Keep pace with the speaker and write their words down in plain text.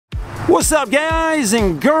What's up, guys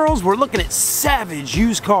and girls? We're looking at savage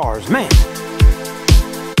used cars, man.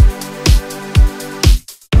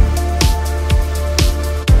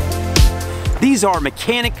 These are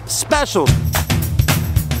mechanic specials.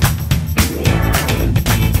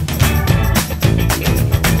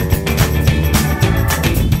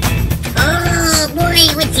 Oh boy,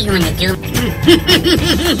 what's he gonna do?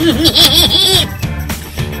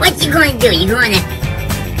 What's you gonna do? You gonna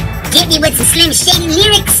get me with some Slim Shady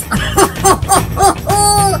lyrics?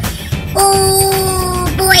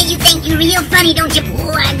 Oh boy, you think you're real funny, don't you?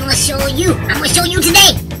 Boy, I'm gonna show you. I'm gonna show you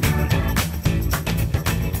today.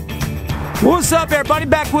 What's up, everybody?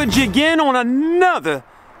 Back with you again on another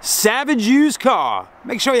savage used car.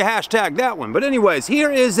 Make sure you hashtag that one. But anyways,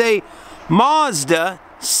 here is a Mazda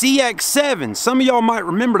CX7. Some of y'all might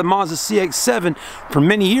remember the Mazda CX7 from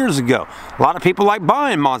many years ago. A lot of people like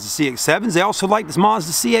buying Mazda CX7s. They also like this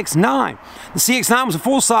Mazda CX9. The CX9 was a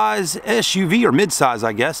full-size SUV, or mid-size,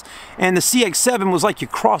 I guess, and the CX7 was like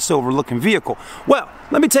your crossover-looking vehicle. Well,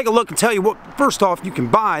 let me take a look and tell you what, first off, you can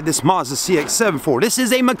buy this Mazda CX7 for. This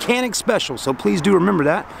is a mechanic special, so please do remember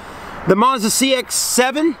that. The Mazda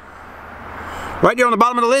CX7, right there on the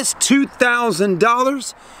bottom of the list,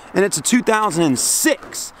 $2,000. And it's a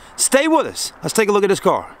 2006. Stay with us. Let's take a look at this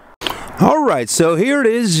car. All right, so here it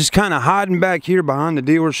is, just kind of hiding back here behind the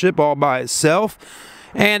dealership all by itself.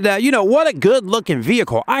 And you know, what a good looking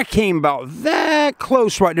vehicle. I came about that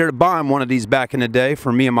close right there to buying one of these back in the day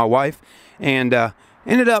for me and my wife. And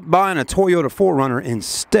ended up buying a Toyota 4Runner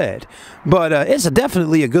instead. But it's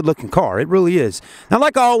definitely a good looking car. It really is. Now,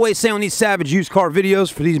 like I always say on these savage used car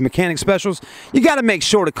videos for these mechanic specials, you got to make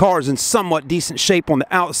sure the car is in somewhat decent shape on the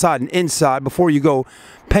outside and inside before you go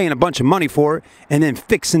paying a bunch of money for it and then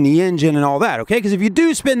fixing the engine and all that, okay? Because if you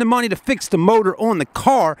do spend the money to fix the motor on the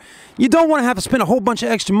car, you don't want to have to spend a whole bunch of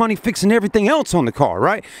extra money fixing everything else on the car,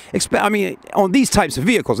 right? I mean, on these types of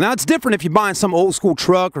vehicles. Now, it's different if you're buying some old school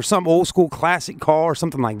truck or some old school classic car or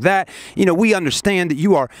something like that. You know, we understand that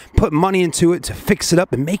you are putting money into it to fix it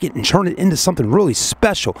up and make it and turn it into something really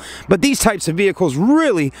special. But these types of vehicles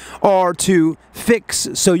really are to fix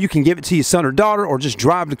so you can give it to your son or daughter, or just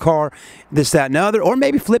drive the car, this, that, and the other, or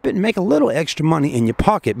maybe flip it and make a little extra money in your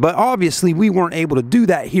pocket. But obviously we weren't able to do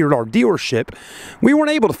that here at our dealership. We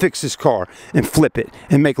weren't able to fix this car and flip it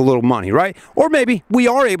and make a little money, right? Or maybe we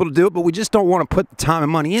are able to do it, but we just don't want to put the time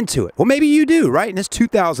and money into it. Well, maybe you do, right? And it's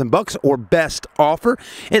 $2,000 or best offer.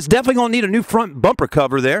 It's definitely going to need a new front bumper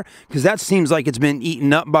cover there, because that seems like it's been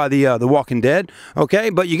eaten up by the Walking Dead,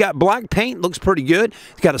 okay? But you got black paint, looks pretty good.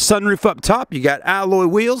 It's got a sunroof up top. You got alloy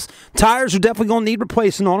wheels. Tires are definitely going to need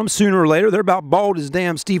replacing on them sooner or later. They're about bald as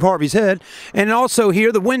damn Steve Harvey's head. And also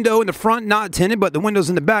here, the window in the front not tinted, but the windows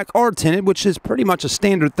in the back are tinted, which is pretty much a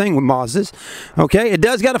standard thing with Mazdas. Okay, it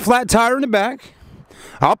does got a flat tire in the back.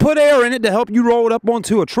 I'll put air in it to help you roll it up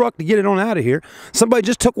onto a truck to get it on out of here. Somebody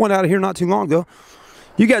just took one out of here not too long ago.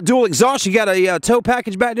 You got dual exhaust. You got a tow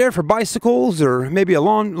package back there for bicycles or maybe a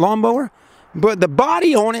lawnmower. But the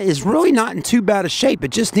body on it is really not in too bad a shape.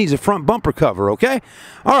 It just needs a front bumper cover, okay?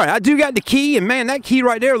 All right, I do got the key, and man, that key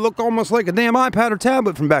right there looked almost like a damn iPad or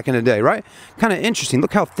tablet from back in the day, right? Kind of interesting.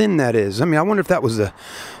 Look how thin that is. I mean, I wonder if that was the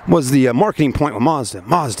marketing point with Mazda.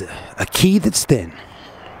 Mazda, a key that's thin.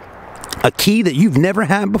 A key that you've never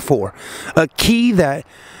had before. A key that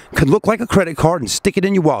could look like a credit card and stick it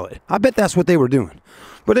in your wallet. I bet that's what they were doing.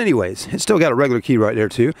 But anyways, it's still got a regular key right there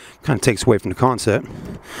too. Kind of takes away from the concept.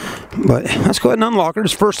 But let's go ahead and unlock her.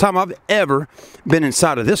 It's the first time I've ever been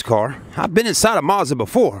inside of this car. I've been inside of Mazda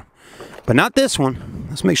before, but not this one.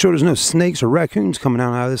 Let's make sure there's no snakes or raccoons coming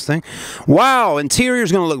out of this thing. Wow,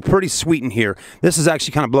 interior's going to look pretty sweet in here. This is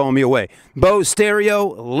actually kind of blowing me away. Bose stereo,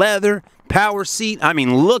 leather, power seat. I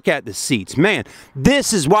mean, look at the seats. Man,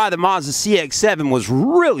 this is why the Mazda CX7 was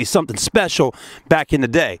really something special back in the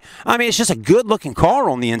day. I mean, it's just a good-looking car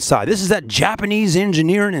on the inside. This is that Japanese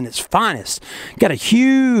engineering in its finest. Got a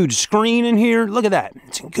huge screen in here. Look at that.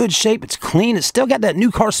 It's in good shape. It's clean. It's still got that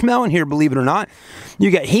new car smell in here, believe it or not.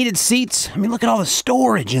 You got heated seats. I mean, look at all the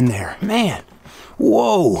storage in there. Man.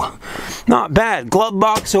 Whoa. Not bad. Glove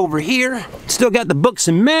box over here. Still got the books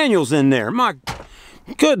and manuals in there. My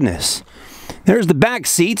goodness. There's the back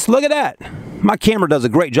seats. Look at that. My camera does a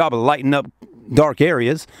great job of lighting up dark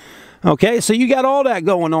areas. Okay, so you got all that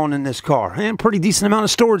going on in this car. And pretty decent amount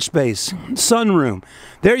of storage space. Sunroom.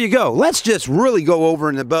 There you go. Let's just really go over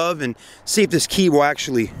and above and see if this key will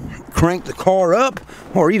actually crank the car up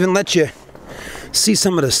or even let you see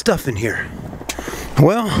some of the stuff in here.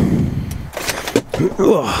 Well,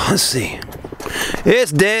 let's see.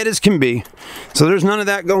 It's dead as can be. So there's none of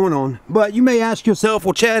that going on. But you may ask yourself,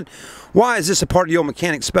 well, Chad, Why is this a part of your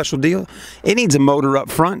mechanic's special deal? It needs a motor up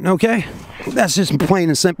front, okay? That's just plain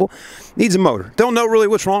and simple. Needs a motor. Don't know really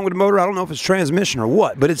what's wrong with the motor. I don't know if it's transmission or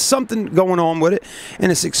what, but it's something going on with it,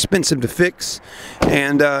 and it's expensive to fix.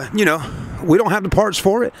 And, you know, we don't have the parts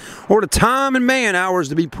for it or the time and man hours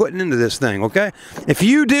to be putting into this thing, okay? If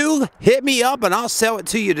you do, hit me up and I'll sell it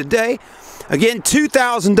to you today. Again,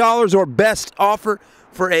 $2,000 or best offer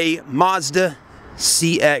for a Mazda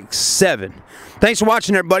CX7. Thanks for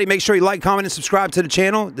watching, everybody. Make sure you like, comment, and subscribe to the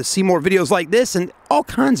channel to see more videos like this and all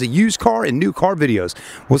kinds of used car and new car videos.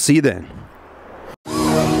 We'll see you then.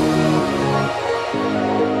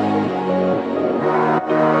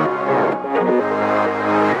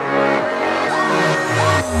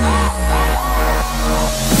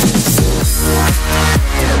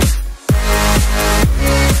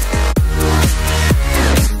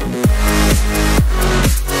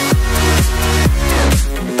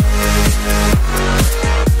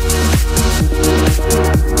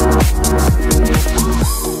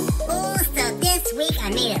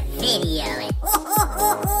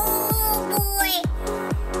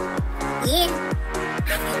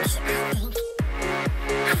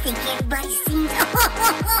 I think everybody's seen